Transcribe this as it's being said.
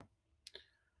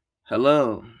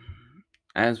Hello.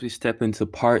 As we step into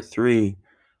part three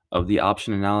of the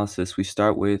option analysis, we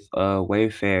start with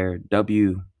Wayfair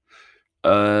W.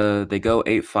 They go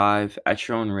 8.5 at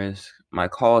your own risk. My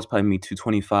call is probably me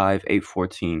 225,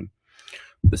 8.14.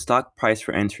 The stock price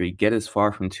for entry, get as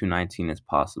far from 219 as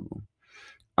possible.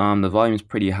 The volume is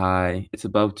pretty high. It's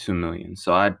above 2 million.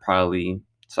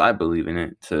 I believe in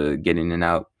it to get in and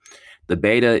out. The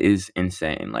beta is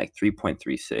insane, like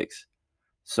 3.36.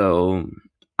 So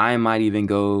I might even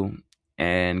go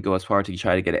as far to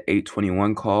try to get an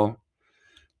 821 call.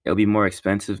 It'll be more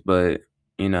expensive, but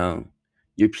you know,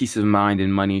 your peace of mind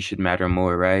and money should matter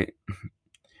more, right?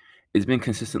 It's been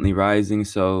consistently rising,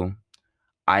 so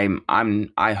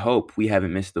I hope we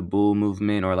haven't missed the bull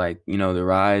movement or the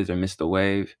rise or missed the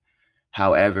wave.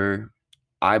 However,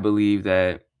 I believe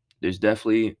that there's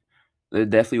definitely there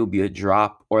definitely will be a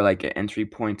drop or like an entry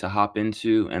point to hop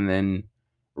into and then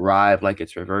ride like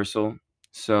it's reversal.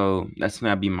 So that's something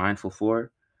I'd be mindful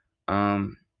for.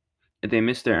 Um, if they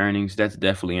miss their earnings, that's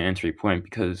definitely an entry point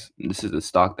because this is a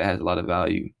stock that has a lot of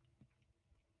value.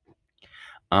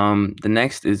 The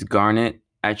next is Garnet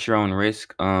at your own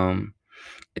risk.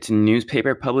 It's a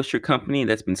newspaper publisher company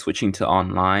that's been switching to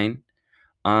online.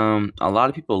 A lot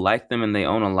of people like them and they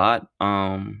own a lot.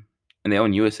 And they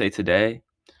own USA Today.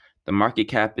 The market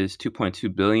cap is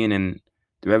 2.2 billion and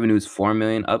the revenue is 4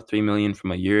 million, up 3 million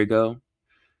from a year ago.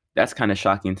 That's kind of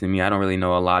shocking to me. I don't really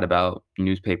know a lot about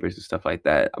newspapers and stuff like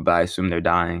that, but I assume they're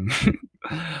dying.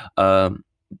 um,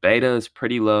 Beta is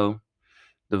pretty low.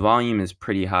 The volume is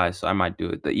pretty high, so I might do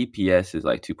it. The EPS is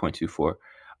like 2.24.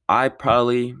 I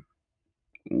probably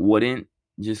wouldn't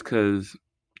just because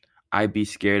I'd be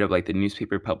scared of like the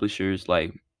newspaper publishers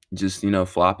like just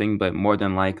flopping, but more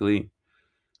than likely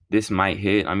this might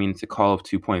hit. I mean, it's a call of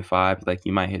 2.5. Like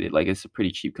you might hit it. Like it's a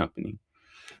pretty cheap company.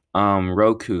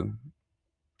 Roku.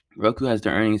 Roku has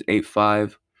their earnings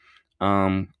 8.5.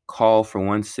 Call for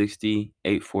 160,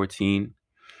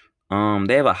 8.14.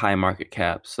 They have a high market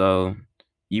cap, so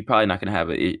you probably not gonna have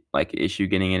like an issue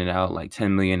getting in and out. Like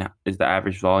 10 million is the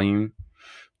average volume.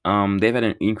 They've had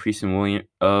an increase in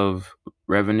of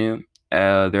revenue.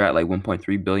 They're at like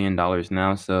 1.3 billion dollars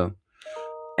now. So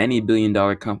any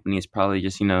billion-dollar company is probably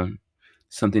just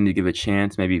something to give a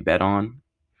chance, maybe bet on.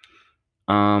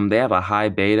 They have a high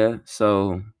beta,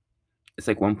 so it's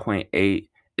like 1.8.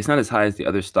 It's not as high as the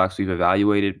other stocks we've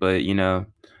evaluated, but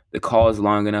the call is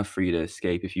long enough for you to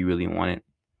escape if you really want it.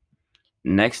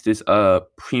 Next is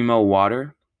Primo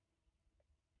Water.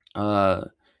 Uh,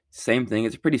 Same thing.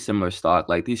 It's a pretty similar stock.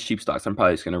 Like these cheap stocks, I'm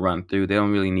probably just gonna run through. They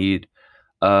don't really need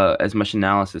as much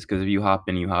analysis because if you hop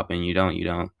in, you hop in. You don't, you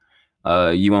don't.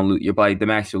 You won't lose. You're probably the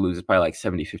max you'll lose is probably like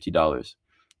 $70-$50.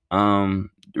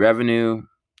 The revenue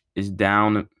is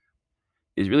down.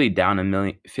 Is really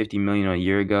down 50 million a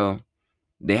year ago.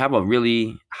 They have a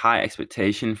really high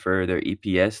expectation for their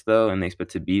EPS though, and they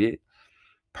expect to beat it.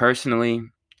 Personally,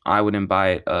 I wouldn't buy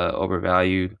it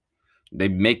overvalued. They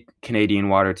make Canadian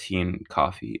water, tea, and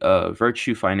coffee.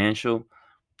 Virtue Financial,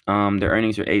 their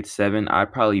earnings are 8.7.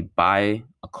 I'd probably buy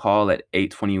a call at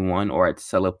 8.21 or I'd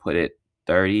sell a put at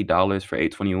 $30 for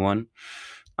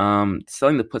 8.21.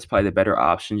 Selling the put's probably the better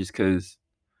option just because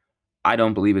I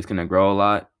don't believe it's gonna grow a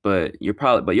lot, but you'll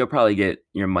probably get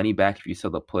your money back if you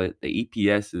sell the put. The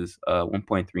EPS is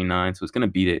 1.39, so it's gonna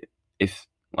beat it if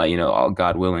all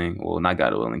God willing. Well, not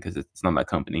God willing because it's not my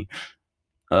company.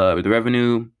 The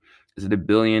revenue is at a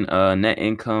billion. Net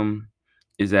income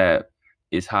is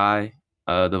high.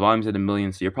 The volume's at 1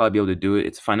 million, so you'll probably be able to do it.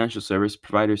 It's a financial service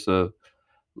provider, so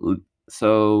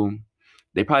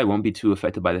they probably won't be too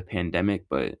affected by the pandemic,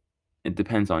 but it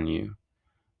depends on you.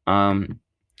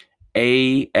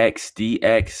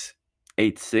 AXDX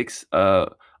 86.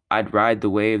 I'd ride the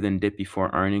wave, then dip before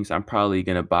earnings. I'm probably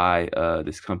gonna buy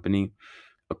this company.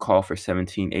 A call for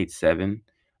 17.87.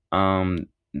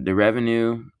 The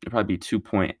revenue it'll probably be 2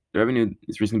 point. The revenue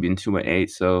is recently been 2.8.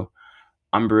 So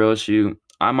I'm real shoot.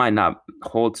 I might not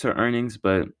hold to earnings,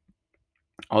 but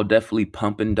I'll definitely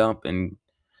pump and dump and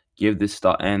give this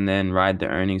stock and then ride the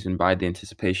earnings and ride the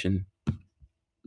anticipation.